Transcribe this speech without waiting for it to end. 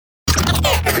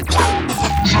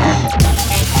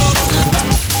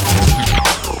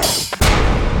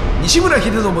西村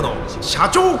秀信の社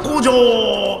長工場。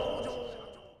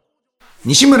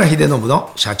西村秀信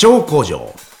の社長工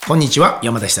場。こんにちは、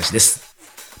山田久志です。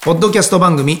ポッドキャスト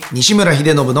番組西村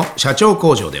秀信の社長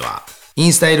工場では、イ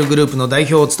ンスタイルグループの代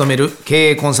表を務める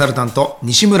経営コンサルタント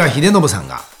西村秀信さん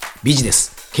がビジネ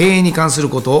ス経営に関する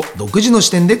ことを独自の視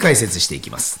点で解説してい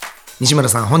きます。西村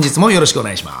さん、本日もよろしくお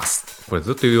願いします。これ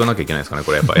ずっと言わなきゃいけないですかね、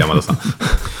これやっぱ山田さんこ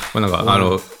れなんか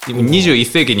21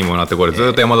世紀にもなってこれず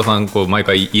っと山田さんこう毎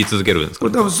回言い続けるんですか。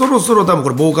これ多分そろそろこ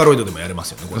れボーカロイドでもやれま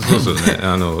すよね。これそうですね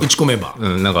打ち込めば、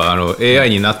なんかAI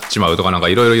になっちまうとかなんか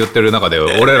いろいろ言ってる中で、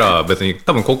俺ら別に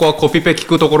多分ここはコピペ聞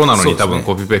くところなのに、多分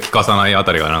コピペ聞かさないあ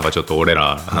たりがなんかちょっと俺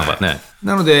らなんかね、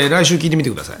なので来週聞いてみて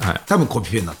ください、多分コ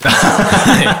ピペになってま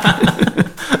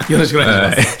すよろしくお願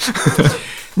いします、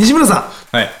西村さん、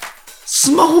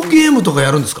スマホゲームとか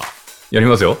やるんですか。やり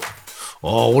ますよ。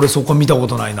俺そこ見たこ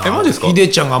とないな。マジですか。ヒデ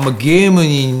ちゃんがあんまゲーム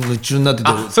に夢中になって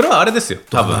て。それはあれですよ、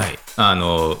多分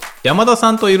山田さ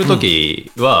んといると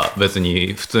きは別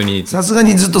に普通に、さすが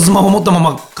にずっとスマホ持ったま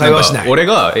ま会話しない。俺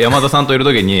が山田さんといる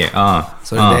ときに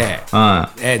それ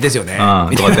でですよね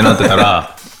とかってなってた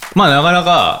らまあなかな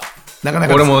か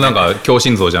俺もなんか強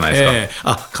心臓じゃないです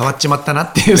か、変わっちまったな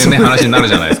っていう話になる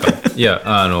じゃないですかいや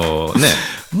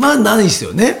まあないです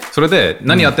よね。それで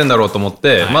何やってんだろうと思っ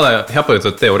て、まだ100歩移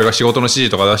って俺が仕事の指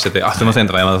示とか出してて、すいません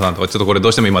とか山田さんとかちょっとこれど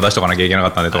うしても今出しとかなきゃいけなか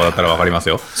ったんでとかだったら分かります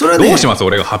よ。それはね、どうします。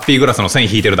俺がハッピーグラスの線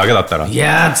引いてるだけだったら。い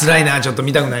やー辛いな、ちょっと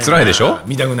見たくないな。辛いでしょ。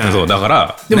見たくない。そうだか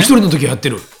ら、でも一人の時はやって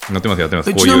る。やってま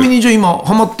すちなみにじゃあ今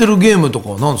ハマってるゲームとか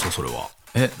は何ですか。それは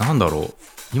なんだろう、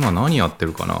今何やって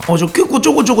るかな。じゃあ結構ち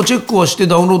ょこちょこチェックはして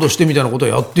ダウンロードしてみたいなこと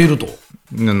はやっていると。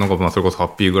なんかそれこそハ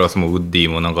ッピーグラスもウッディ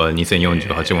もなんか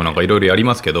2048もなんかいろいろやり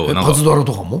ますけど、パズドラ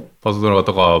とかも。パズドラ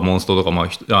とかモンストとか、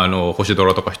星ド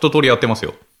ラとか一通りやってます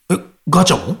よ。ガ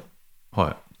チャも。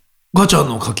ガチャ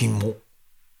の課金も。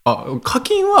課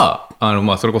金は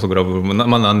それこそグラブも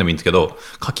何でもいいんですけど、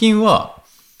課金は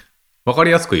分か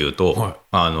りやすく言うと、こ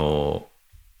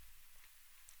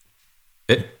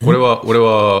れは俺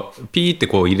はピーって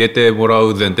こう入れてもら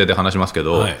う前提で話しますけ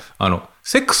ど、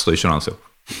セックスと一緒なんですよ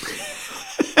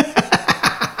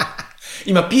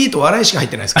今ピーと笑いしか入っ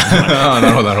てないですからな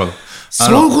るほどなるほど。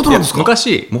そういうことなんですか。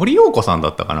昔森陽子さんだ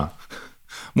ったかな。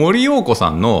森陽子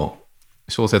さんの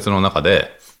小説の中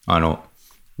で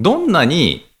どんな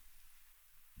に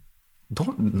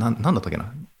なんだったっけ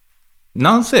な、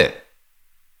なんせ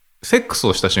セックス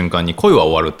をした瞬間に恋は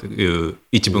終わるっていう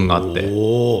一文があって、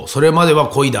それまでは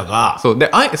恋だが、そうで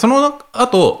その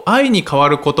後愛に変わ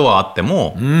ることはあって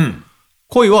も、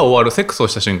恋は終わる、セックスを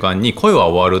した瞬間に恋は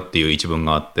終わるっていう一文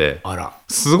があって、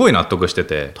すごい納得して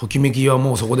て、ときめきは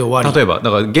もうそこで終わり。例えば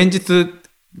だから現実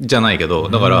じゃないけど、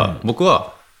だから僕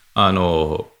は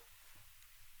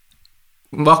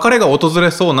別れが訪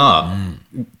れそうな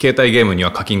携帯ゲームに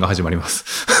は課金が始まります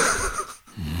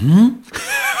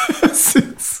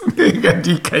説明が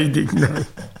理解できない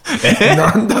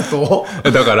なんだと。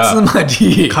だからつま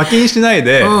り課金しない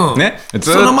で、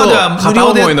ずっと片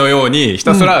思いのようにひ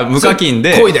たすら無課金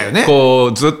で、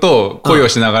こうずっと恋を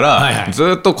しながら、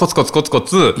ずっとコツコツコツコ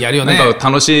ツなんか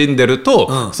楽しんでる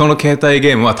と、その携帯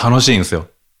ゲームは楽しいんですよ。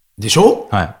でしょ。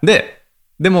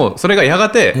でもそれがやが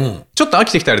てちょっと飽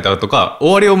きてきたりだとか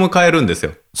終わりを迎えるんです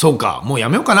よ。そうか、もうや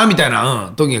めようかなみたい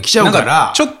な時が来ちゃうか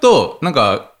ら、ちょっとなん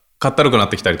かかったるくなっ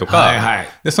てきたりとか、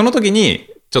でその時に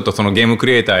ちょっとそのゲームク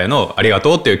リエイターへのありが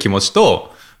とうっていう気持ち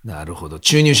と、なるほど、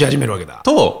注入し始めるわけだ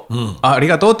と、あり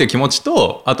がとうっていう気持ち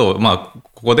と、あと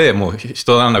ここでもう一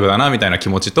段落だなみたいな気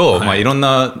持ちと、いろん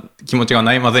な気持ちが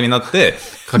ないまぜになって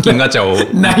課金ガチャ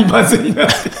をないまぜになっ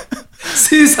て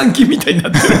生産機みたいにな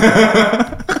ってる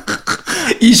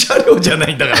慰謝料じゃな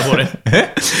いんだからこれ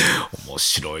面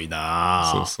白い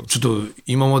な。ちょっと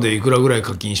今までいくらぐらい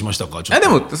課金しましたか。で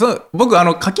も僕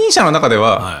課金者の中で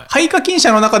は、廃課金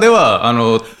者の中では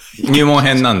入門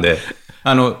編なんで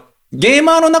ゲー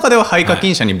マーの中では廃課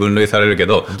金者に分類されるけ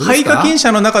ど、廃課金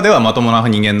者の中ではまともな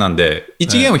人間なんで、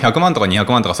1ゲーム100万とか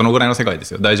200万とかそのぐらいの世界で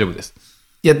すよ。大丈夫です。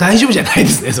いや大丈夫じゃないで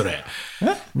すねそれ。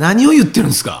何を言ってるん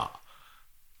ですか。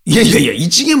いや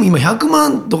1ゲーム今100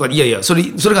万とか、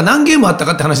それが何ゲームあった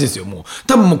かって話ですよ。もう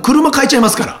多分もう車買えちゃいま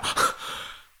すから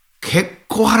結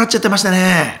構払っちゃってました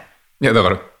ね。いやだか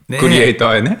らクリエイ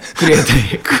ターへね、クリエ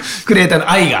イターの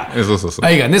愛が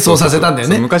愛がね、そうさせたんだよ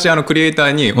ね。昔クリエイタ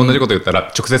ーに同じこと言った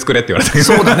ら直接くれって言われたけど、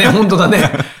そうだね、本当だ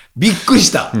ねびっくりし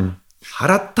た、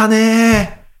払った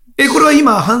ね。これは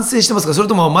今反省してますか、それ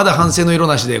ともまだ反省の色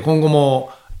なしで今後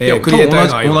も、クリエイター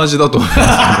の愛は同じだと思います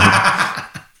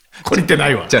懲りてな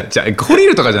いわ。じゃあ懲り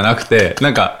るとかじゃなくて、な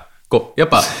んかこう、やっ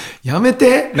ぱ、やめ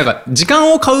て。なんか、時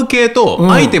間を買う系と、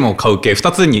アイテムを買う系、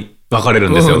2つに分かれる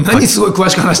んですよ。何すごい詳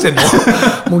しく話してんの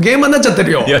もうゲーマーになっちゃって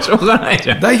るよ。いや、しょうがないじ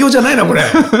ゃん。代表じゃないな、これ。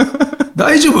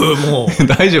大丈夫もう。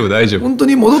大丈夫。本当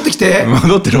に戻ってきて。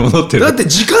戻ってる。だって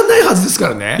時間ないはずですか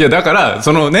らね。いや、だから、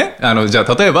そのね、じゃ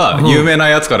あ、例えば、有名な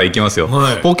やつからいきますよ。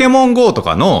ポケモン GO と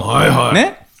かの、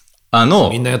ね、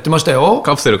みんなやってましたよ。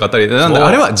カプセル買ったり、なんで、あ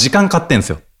れは時間買ってんす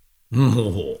よ。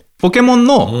ポケモン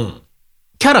の、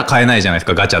キャラ買えないじゃないです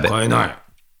か、ガチャで。買えな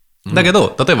い。だけ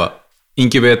ど、例えば、イン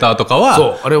キュベーターとか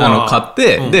は、買っ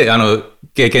て、で、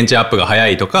経験値アップが早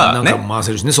いとか、ね。なんか回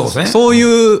せるしね、そうですね。そう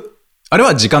いう、あれ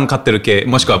は時間買ってる系、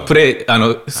もしくはプレイ、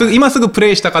今すぐプ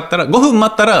レイしたかったら、5分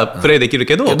待ったらプレイできる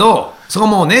けど、そこ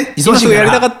もうね、忙しくや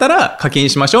りたかったら課金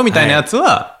しましょうみたいなやつ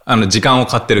は、時間を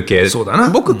買ってる系。そうだな。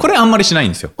僕、これあんまりしないん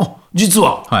ですよ。実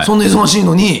は、そんな忙しい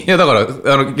のに。いや、だか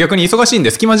ら、逆に忙しいんで、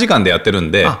隙間時間でやってる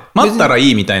んで、待ったら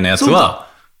いいみたいなやつは、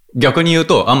逆に言う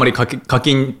と、あんまり課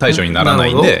金対象にならな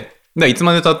いんで、いつ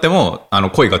まで経っても、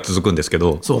恋が続くんですけ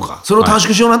ど。そうか。それを短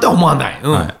縮しようなんて思わない。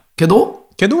けど、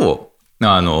例え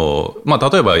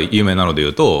ば有名なので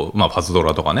言うと、パズド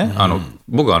ラとかね、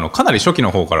僕かなり初期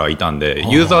の方からいたんで、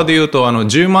ユーザーで言うと、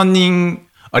10万人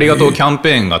ありがとうキャン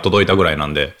ペーンが届いたぐらいな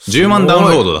んで、10万ダウン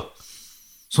ロードだ。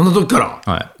そんな時か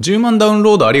ら？はい。10万ダウン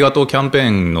ロードありがとうキャンペ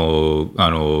ーンの、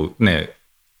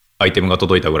アイテムが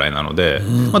届いたぐらいなので、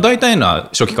大体の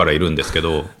初期からいるんですけ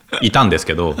ど、いたんです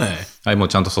けど、はい、もう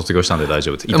ちゃんと卒業したんで大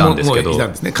丈夫です。いたんですけど。いた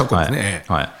んですね、過去ですね。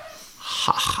はい。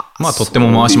とって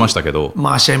も回しましたけど。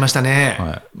回しちゃいましたね。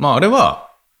あれは、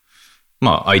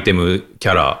アイテム、キ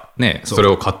ャラ、ね、それ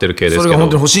を買ってる系ですけど。それが本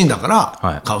当に欲しいんだか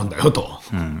ら、買うんだよと。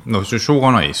しょう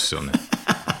がないですよね。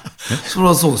それ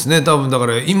はそうですね。多分だか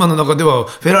ら、今の中では、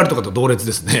フェラーリとかと同列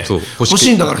ですね。欲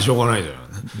しいんだからしょうがないじゃん。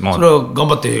それは頑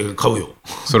張って買うよ。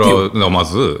それは、ま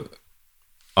ず、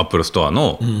アップルストア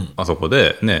の、あそこ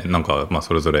で、ね、なんか、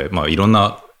それぞれ、いろん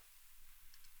な、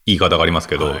言い方があります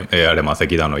けど、やれ魔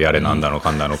石だの、やれなんだの、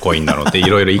かんだの、コインだのってい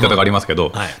ろいろ言い方がありますけ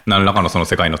ど、何らかのその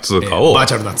世界の通貨を、バー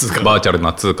チャル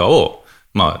な通貨を、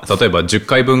例えば10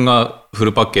回分がフ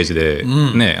ルパッケージで、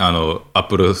ね、アッ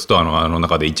プルストアの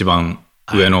中で一番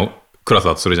上のクラス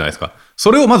だとするじゃないですか。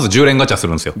それをまず10連ガチャす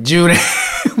るんですよ。10連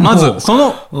まず、そ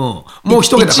の、もう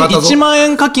一桁買ったぞ。1万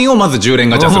円課金をまず10連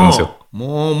ガチャするんですよ。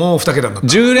もう2桁になった。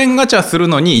10連ガチャする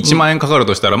のに1万円かかる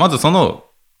としたら、まずその、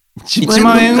1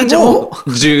万円を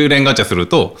10連ガチャする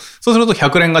と、そうすると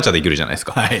100連ガチャできるじゃないです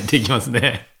か。はい、できます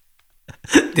ね。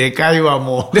でかいわ、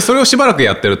もう。で、それをしばらく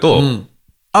やってると、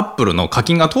アップルの課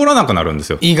金が通らなくなるんです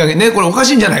よ。いい加減ね、これおか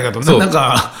しいんじゃないかと。なん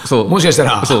か、もしかした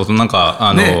ら。なん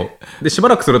か、で、しば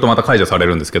らくするとまた解除され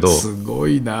るんですけど。すご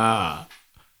いな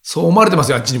そう思われてま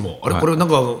すよ、あっちにも。あれ、これなん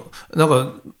か、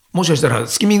もしかしたら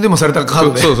スキミングでもされたカー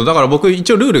ドで。そう、だから僕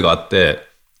一応ルールがあって、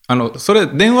それ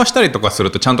電話したりとかす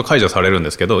るとちゃんと解除されるん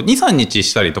ですけど、2、3日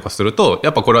したりとかすると、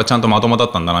やっぱこれはちゃんとまともだ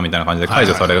ったんだなみたいな感じで解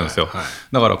除されるんですよ。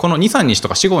だからこの2、3日と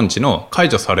か4、5日の解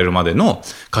除されるまでの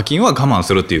課金は我慢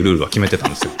するっていうルールは決めてた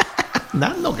んですよ。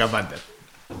何の我慢だよ。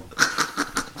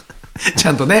ち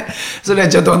ゃんとね、それは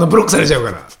ちゃんとブロックされちゃう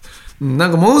から。な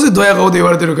んかものすごいドヤ顔で言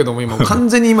われてるけども、今完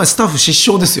全に今スタッフ失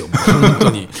笑ですよ。本当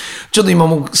に。ちょっと今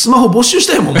もうスマホ没収し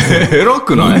たよ、もう。偉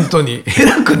くない？本当に。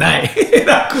偉くない。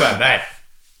偉くはない。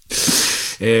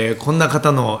こんな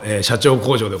方の、社長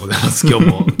工場でございます。今日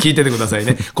も聞いててください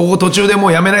ね。ここ途中でも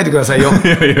うやめないでくださいよ。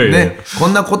ね、こ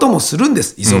んなこともするんで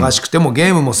す。忙しくてもゲ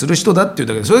ームもする人だっていう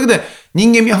だけで、それだけで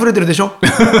人間味あふれてるでしょ。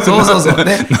そう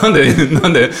ね。なんか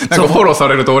フォローさ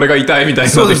れると俺が痛いみたい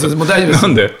な。そうです。もう大丈夫です。な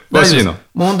んでらしいの。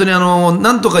もう本当に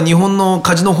なんとか日本の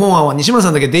カジノ法案は西村さ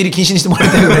んだけ出入り禁止にしてもらい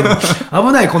たいぐらい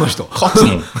危ないこの人。勝つ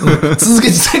もん。続け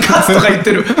実際勝つとか言っ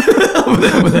てる。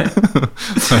危ない。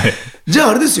じゃあ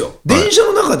あれですよ。電車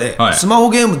の中でスマホ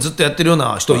ゲームずっとやってるよう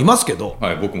な人いますけど。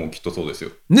はい、僕もきっとそうですよ。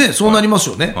ね、そうなります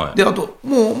よね。で、あと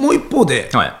もう一方で、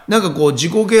なんかこう自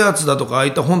己啓発だとかああい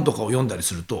った本とかを読んだり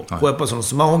すると、こうやっぱその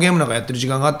スマホゲームなんかやってる時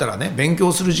間があったらね、勉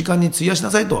強する時間に費やしな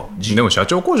さいと。でも社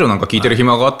長工場なんか聞いてる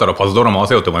暇があったらパズドラ回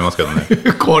せよって思いますけどね。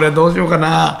これどうしようか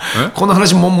な。この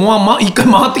話もう一回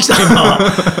回ってきた今。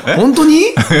本当に？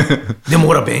でも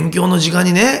ほら勉強の時間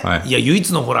にね、いや唯一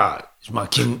のほら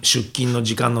出勤の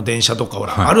時間の電車とかほ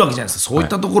ら、あるわけじゃないですか。そういっ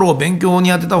たところを勉強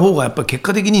に当てた方がやっぱり結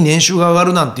果的に年収が上が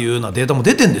るなんていうようなデータも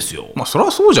出てんですよ。それ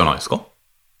はそうじゃないですか。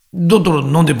だったら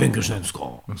なんで勉強しないんですか。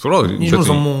それは西村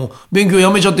さんも勉強や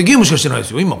めちゃってゲームしかしてないで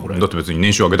すよ今これ。だって別に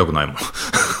年収上げたくないもん。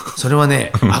それは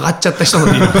ね上がっちゃった人の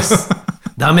理由です。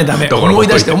ダメ思い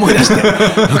出して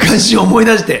昔思い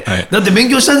出して、だって勉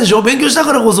強したんでしょ。勉強した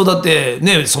からこそだって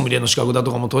ねソムリエの資格だ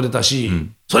とかも取れたし、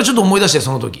それちょっと思い出して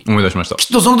その時思い出しました。き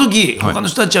っとその時、他の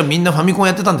人たちはみんなファミコン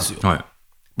やってたんですよ。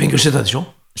勉強してたでしょ。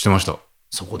してました。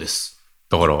そこです。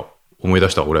だから思い出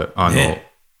した。俺あ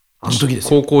の時で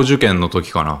すよ。高校受験の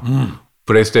時かな、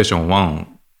プレイステーション1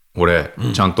俺、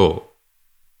ちゃんと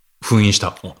封印し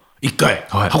た。1回、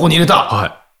はい、箱に入れた。は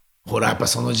い。ほらやっぱ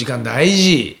その時間大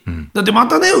事、だってま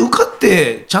たね受かっ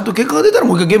てちゃんと結果が出たら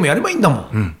もう一回ゲームやればいいんだも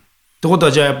ん、ってこと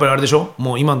はじゃあやっぱりあれでしょ、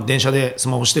もう今の電車でス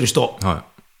マホしてる人、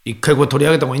一回これ取り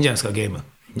上げた方がいいんじゃないですか、ゲーム。い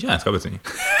いんじゃないですか別に。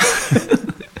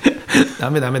ダ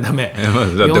メだって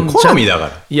好みだか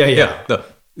ら。いやだか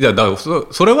ら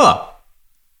それは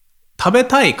食べ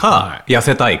たいか、痩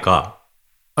せたいか。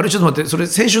あれちょっと待って、それ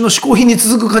先週の嗜好品に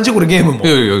続く感じ、これゲームも。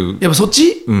やっぱそっ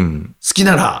ち、好き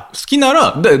なら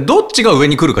どっちが上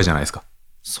に来るかじゃないですか。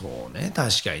そうね、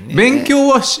確かにね。勉強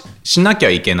は しなきゃ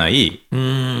いけない。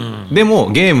で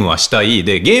もゲームはしたい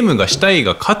で、ゲームがしたい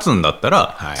が勝つんだった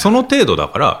ら、その程度だ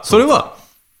から、それは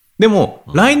でも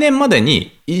来年まで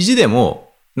に意地で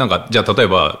もなんか、じゃあ例え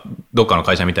ばどっかの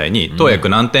会社みたいにTOEIC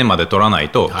何点まで取らない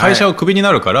と会社をクビに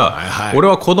なるから、俺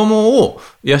は子供を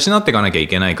養っていかなきゃい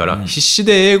けないから、必死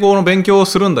で英語の勉強を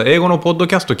するんだ、英語のポッド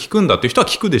キャスト聞くんだっていう人は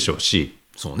聞くでしょうし。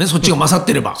そうね、そっちが勝っ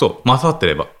てれば。そう勝って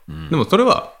れば、でもそれ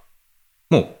は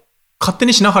もう勝手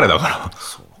にしなはれだから。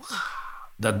そう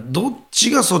か。どっ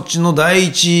ちがそっちの第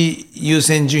一優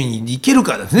先順位にいける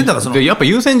かですね。だからでやっぱ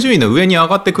優先順位の上に上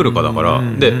がってくるかだから。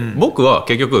で僕は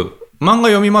結局漫画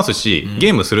読みますし、ゲ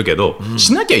ームするけど、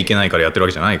しなきゃいけないからやってるわ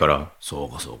けじゃないから。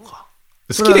そうか。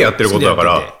好きでやってることだか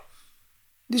ら。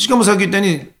でしかもさっき言ったよう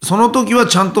に、その時は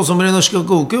ちゃんとソムリエの資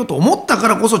格を受けようと思ったか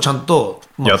らこそ、ちゃんと、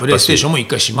プレイステーションも一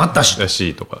回しまったし。だ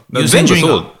しとか。全部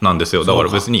そうなんですよ。だから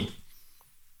別に。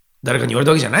誰かに言われ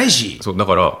たわけじゃないし。そう、だ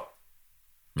から、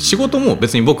仕事も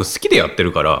別に僕好きでやって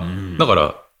るから、だか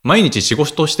ら、毎日仕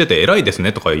事してて偉いです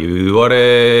ねとか言わ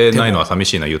れないのは寂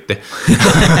しいな、言って。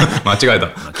間違えた。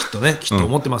きっと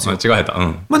思ってますよ。間違えた。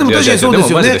まあでも確かにそうですよね。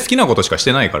でもマジで好きなことしかし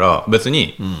てないから、別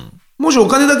に。もしお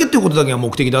金だけっていうことだけが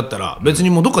目的だったら、別に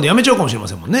もうどっかでやめちゃうかもしれま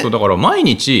せんもんね。そうだから毎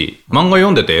日漫画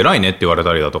読んでて偉いねって言われ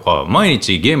たりだとか、毎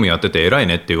日ゲームやってて偉い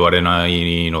ねって言われな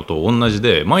いのと同じ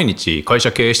で、毎日会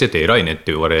社経営してて偉いねっ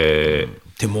て言われ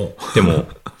ても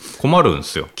困るんで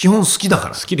すよ。基本好きだか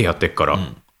ら。好きでやってっから。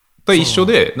一緒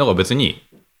で、だから別に、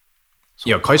い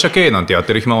や会社経営なんてやっ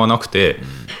てる暇はなくて、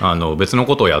別の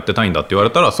ことをやってたいんだって言わ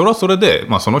れたら、それはそれで、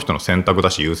その人の選択だ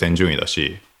し優先順位だ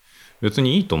し、別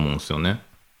にいいと思うんですよね。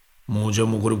もうじゃあ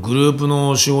もうこれグループ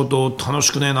の仕事楽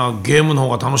しくねえな、ゲームの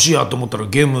方が楽しいやと思ったら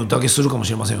ゲームだけするかも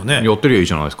しれませんよね。やってるよいい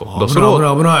じゃないですか。危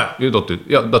ない。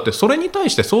だってそれに対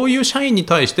して、そういう社員に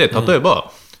対して例え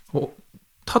ば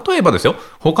ですよ、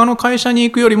他の会社に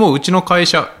行くよりもうちの会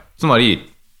社、つまり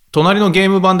隣のゲー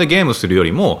ム版でゲームするよ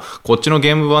りもこっちの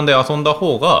ゲーム版で遊んだ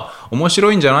方が面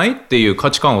白いんじゃないっていう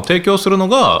価値観を提供するの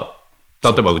が例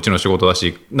えばうちの仕事だ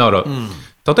し、だから、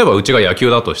例えばうちが野球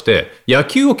だとして野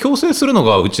球を強制するの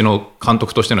がうちの監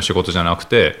督としての仕事じゃなく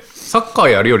て、サッカー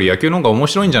やるより野球の方が面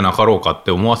白いんじゃなかろうかっ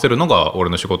て思わせるのが俺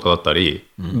の仕事だったり、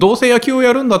どうせ野球を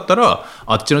やるんだったら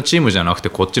あっちのチームじゃなくて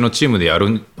こっちのチームでや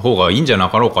る方がいいんじゃな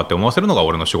かろうかって思わせるのが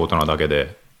俺の仕事なだけ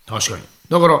で。確かに。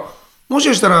だからもし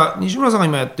かしたら西村さんが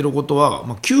今やってることは、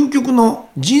究極の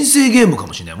人生ゲームか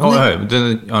もしれないもんね。はい、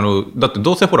全然だって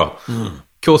どうせほら、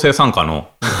強制参加の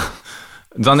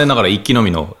残念ながら一気の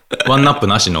みのワンナップ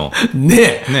なしの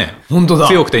ね本当だ。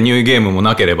強くてニューゲームも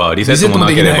なければリセットも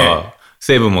なければ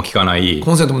セーブも効かない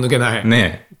コンセントも抜けない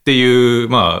ねっていう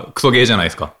クソゲーじゃない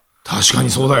ですか。確かに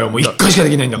そうだよ。もう一回しかで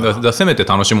きないんだから。だせめて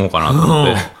楽しもうかなと思っ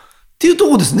て、っていうと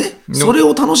ころですね。それ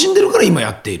を楽しんでるから今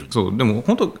やっている。そうでも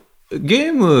本当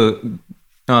ゲーム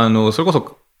それこ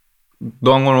そ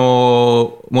ドワンゴ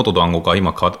の元ドワンゴか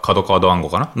今角川ドワンゴ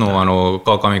かなの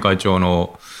川上会長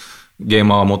のゲー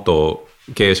マーはもっと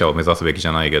経営者を目指すべきじ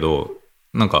ゃないけど、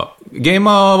なんかゲー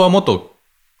マーはもっと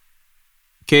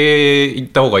経営行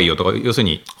った方がいいよとか、要する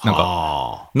になん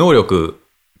か能力、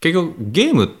結局ゲ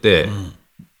ームって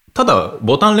ただ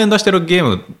ボタン連打してるゲー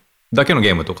ムだけの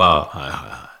ゲームと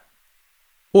か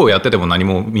をやってても何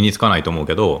も身につかないと思う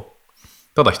けど、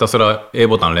ただひたすら A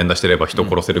ボタン連打してれば人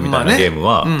殺せるみたいなゲーム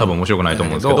は多分面白くないと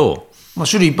思うんですけど、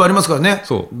種類いっぱいありますからね。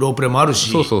そうロープレもある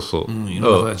し、そう、い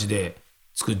ろんな形で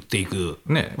作っていく、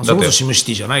ね、それこそシムシ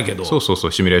ティじゃないけど、そう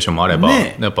シミュレーションもあれば、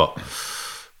やっぱ、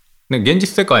ね、現実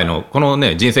世界のこの、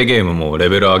ね、人生ゲームもレ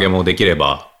ベル上げもできれ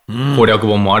ば、攻略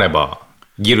本もあれば、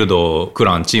ギルドク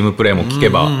ランチームプレーも聞け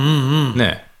ば、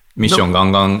ね、ミッションガ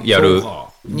ンガンやる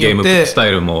ゲームスタ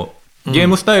イルも、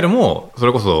そ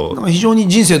れこそ非常に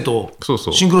人生と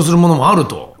シンクロするものもある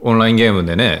と。オンラインゲーム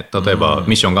でね、例えば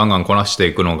ミッションガンガンこなして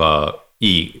いくのが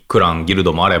いいクランギル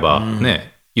ドもあれば、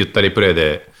ね、ゆったりプレイ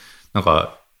でなん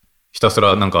かひたす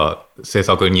らなんか制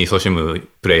作に勤しむ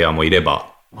プレイヤーもいれ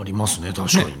ばありますね。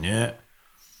確かにね。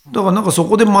だからなんかそ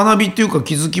こで学びっていうか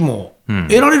気づきも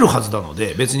得られるはずなの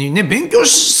で、別にね勉強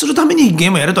するためにゲ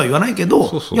ームやれとは言わないけ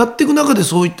ど、やっていく中で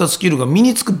そういったスキルが身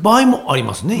につく場合もあり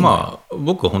ますね。まあ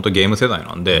僕は本当ゲーム世代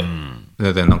なんで、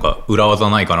全然なんか裏技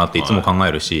ないかなっていつも考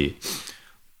えるし、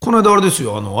この間あれです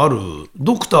よ、ある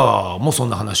ドクターもそ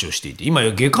んな話をしていて、今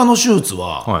や外科の手術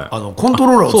は、コント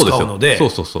ローラーを使うので、ゲ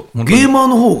ーマー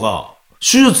の方が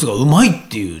手術がうまいっ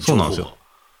ていう情報が。そうなんですよ。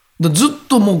ずっ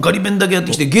ともうガリ弁だけやっ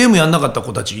てきてゲームやんなかった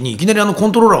子たちにいきなりコ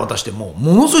ントローラー渡しても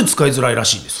ものすごい使いづらいら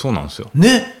しいです。そうなんですよ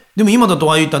ね。でも今だと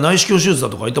ああいった内視鏡手術だ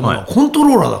とかああいったものはコント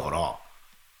ローラーだから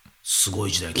すご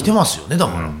い時代来てますよね。だ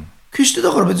から、決して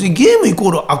だから別にゲームイコ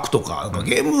ール悪とか、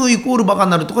ゲームイコールバカ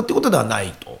になるとかってことではな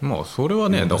いと。まあそれは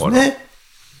ね、だからね、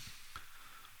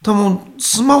多分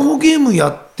スマホゲームや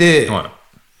って、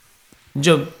じ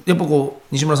ゃあやっぱこう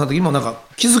西村さん的にもなんか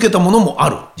気づけたものもあ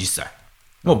る実際。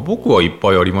まあ、僕はいっ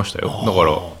ぱいありましたよ。だか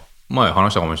ら前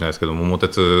話したかもしれないですけど、桃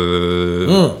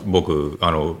鉄、僕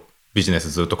ビジネス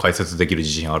ずっと解説できる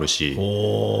自信あるし、ロ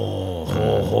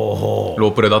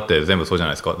ープレだって全部そうじゃ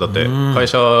ないですか。だって会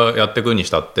社やっていくに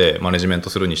したってマネジメント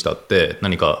するにしたって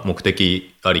何か目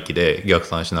的ありきで逆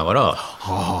算しながら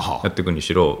やっていくに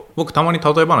しろ、僕たまに例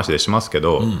え話でしますけ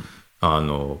ど、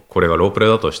これがロープレ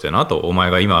だとしてなと、お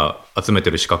前が今集めて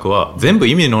る資格は全部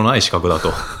意味のない資格だ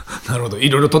となるほど、い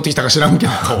ろいろ取ってきたか知らんけ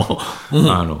ど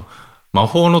魔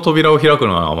法の扉を開く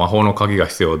のは魔法の鍵が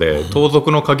必要で、盗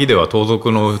賊の鍵では盗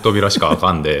賊の扉しか開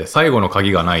かんで、最後の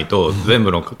鍵がないと全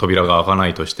部の扉が開かな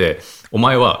いとして、お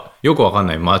前はよくわかん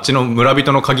ない町の村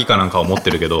人の鍵かなんかを持って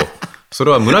るけど、そ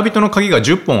れは村人の鍵が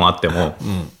10本あっても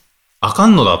開か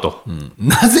んのだと、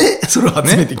なぜそれを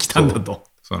集めてきたんだと、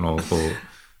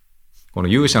この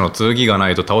勇者の剣がな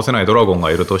いと倒せないドラゴン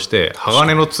がいるとして、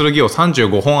鋼の剣を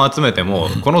35本集めても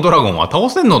このドラゴンは倒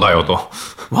せんのだよと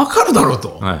わかるだろう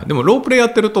と、でもロープレイや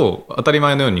ってると当たり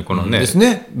前のようにこのね、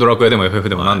ドラクエでも FF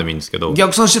でも何でもいいんですけど、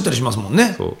逆算してったりしますもん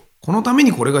ね。このため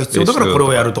にこれが必要だからこれ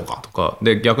をやるとか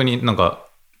で、逆になんか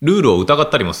ルールを疑っ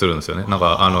たりもするんですよね。なん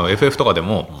かFF とかで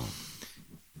も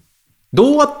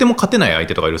どうやっても勝てない相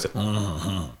手とかいるんですよ。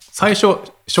最初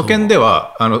初見で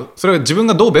はそれは自分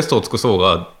がどうベストを尽くそう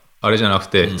があれじゃなく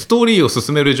て、ストーリーを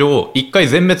進める上一回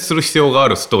全滅する必要があ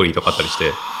るストーリーとかあったりし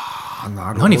て、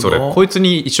何それ、こいつ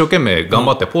に一生懸命頑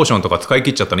張ってポーションとか使い切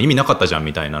っちゃったの意味なかったじゃん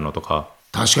みたいなのとか、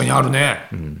確かにあるね、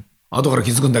後から気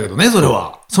づくんだけどね、それ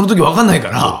はその時分かんないか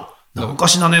らなんか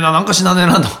死なねえななんか死なねえ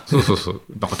なと、そう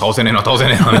なんか倒せねえなみ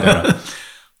たいな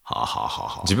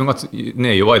自分が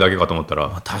ね弱いだけかと思ったら、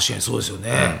確かにそうですよ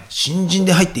ね、新人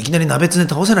で入っていきなり鍋つね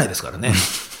倒せないですからね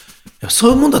そ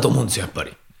ういうもんだと思うんですよやっぱ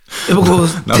り。やっぱこう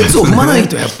鉄を踏まない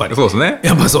とやっぱりそうですね、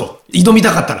やっぱそう挑み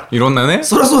たかったらいろんなね、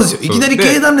そりゃそうですよ。いきなり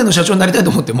経団連の社長になりたいと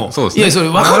思っても、いやそれ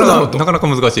分かるだろうと、なかなか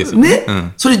難しいですよね。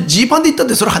それジーパンで言ったっ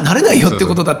てそれはなれないよって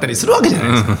ことだったりするわけじゃな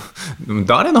いですか。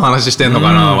誰の話してんの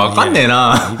かな、分かんねえ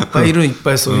な。いっぱいいる、いっ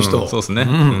ぱいそういう人。そうです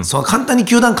ね。そう簡単に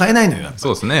球団変えないのよ。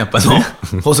そうですね、やっぱりね。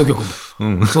放送局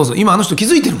もそう今気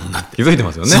づいてるもんだって。気づいて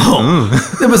ますよね。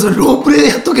やっぱそれロープレイ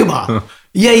やっとけば、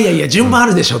いや順番あ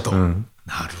るでしょと。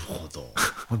なるほ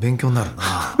ど、勉強になるな。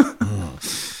あ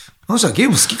の人はゲー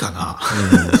ム好きかな。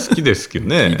好きですけど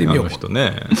ね。聞いてみよう。あの人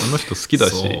ね。あの人好きだ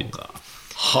し。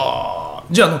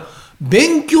じゃあ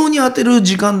勉強に当てる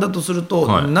時間だとする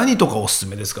と、何とかおすす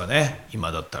めですかね。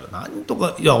今だったら何と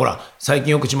か、いやほら最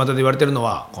近よく巷で言われてるの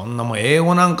は、こんなもん英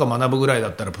語なんか学ぶぐらいだ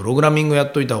ったらプログラミングや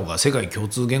っといた方が世界共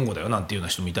通言語だよなんていうような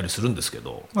人もいたりするんですけ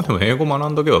ど、でも英語学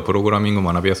んどけばプログラミング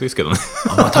学びやすいですけどね。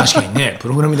確かにね、プ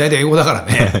ログラミング大体英語だから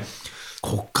ね。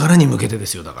こっからに向けてで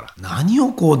すよ。だから何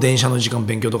をこう電車の時間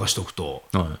勉強とかしとくと、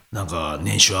なんか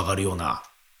年収上がるような、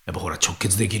やっぱほら直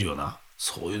結できるような、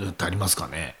そういうのってありますか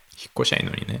ね。引っ越しゃいい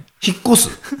のにね。引っ越す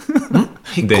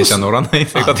電車乗らない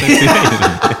生活にしないのにね。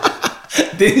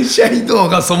電車移動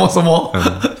がそもそも、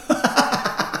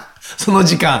その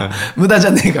時間無駄じゃ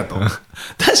ねえかと。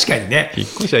確かにね、引っ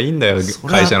越しゃいいんだよ、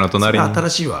会社の隣に。新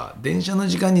しいわ。電車の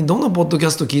時間にどのポッドキャ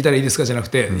スト聞いたらいいですかじゃなく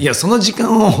て、いやその時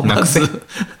間をまず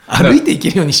歩いていけ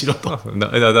るようにしろと。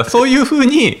だそういうふう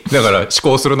にだから思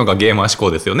考するのがゲーマー思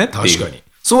考ですよねっていう。確かに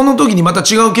その時にまた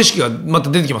違う景色がま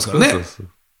た出てきますからね。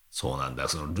そうなんだ。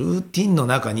そのルーティンの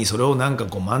中にそれをなんか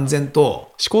こう漫然と思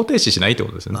考停止しないってこ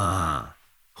とですよね。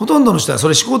ほとんどの人はそ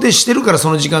れ思考停止してるからそ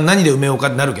の時間何で埋めようかっ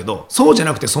てなるけど、そうじゃ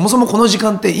なくてそもそもこの時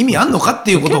間って意味あんのかっ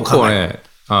ていうことを考える。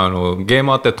ゲー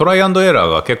マーってトライアンドエラ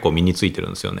ーが結構身についてる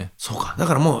んですよね。そうか。だ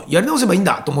からもうやり直せばいいん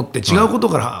だと思って違うこと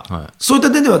から、そういっ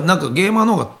た点ではなんかゲーマー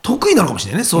の方が得意なのかもし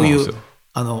れないね。そういう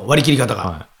割り切り方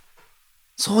が、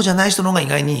そうじゃない人の方が意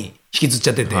外に引きずっち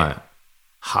ゃってて、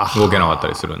動けなかった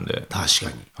りするんで。確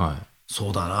かに、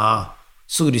そうだな。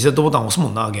すぐリセットボタン押すも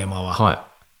んなゲーマーは。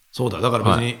そうだ、だから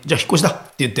別に、じゃあ引っ越しだって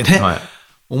言ってね、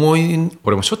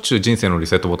俺もしょっちゅう人生のリ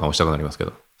セットボタン押したくなりますけ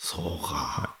ど。そう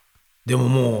か、でも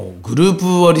もうグルー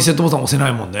プはリセットボタン押せな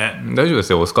いもんね。大丈夫で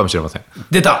すよ、押すかもしれません。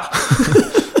出た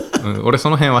俺そ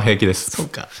の辺は平気です。そう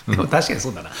か、でも確かにそ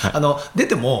うだな、出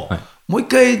ても、もう一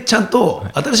回ちゃんと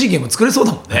新しいゲーム作れそう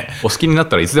だもんね。お好きになっ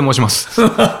たらいつでも押します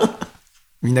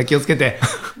みんな気をつけて、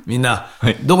みんな、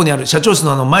どこにある社長室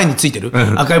の前についてる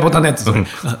赤いボタンのやつ、アタ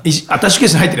ッシュケー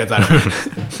スに入ってるやつある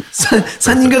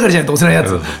3人がかりじゃないと押せないや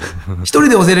つ、1人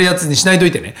で押せるやつにしないと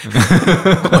いてね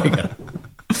怖いから。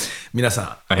皆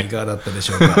さんいかがだったでし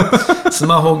ょうか。ス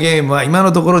マホゲームは今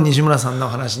のところ西村さんの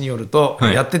話によると、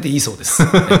やってていいそうです。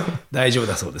大丈夫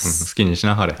だそうです。好きにし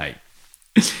なはれ。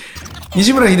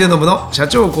西村秀信の社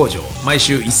長工場、毎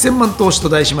週1000万投資と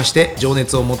題しまして、情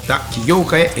熱を持った起業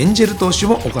家へエンジェル投資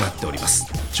も行っております。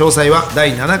詳細は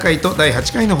第7回と第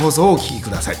8回の放送をお聞きく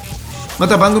ださい。ま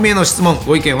た番組への質問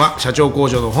ご意見は社長工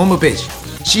場のホームページ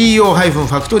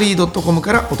CEO-factory.com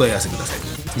からお問い合わせください。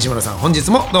西村さん、本日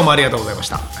もどうもありがとうございまし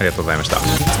た。ありがとうございまし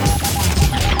た。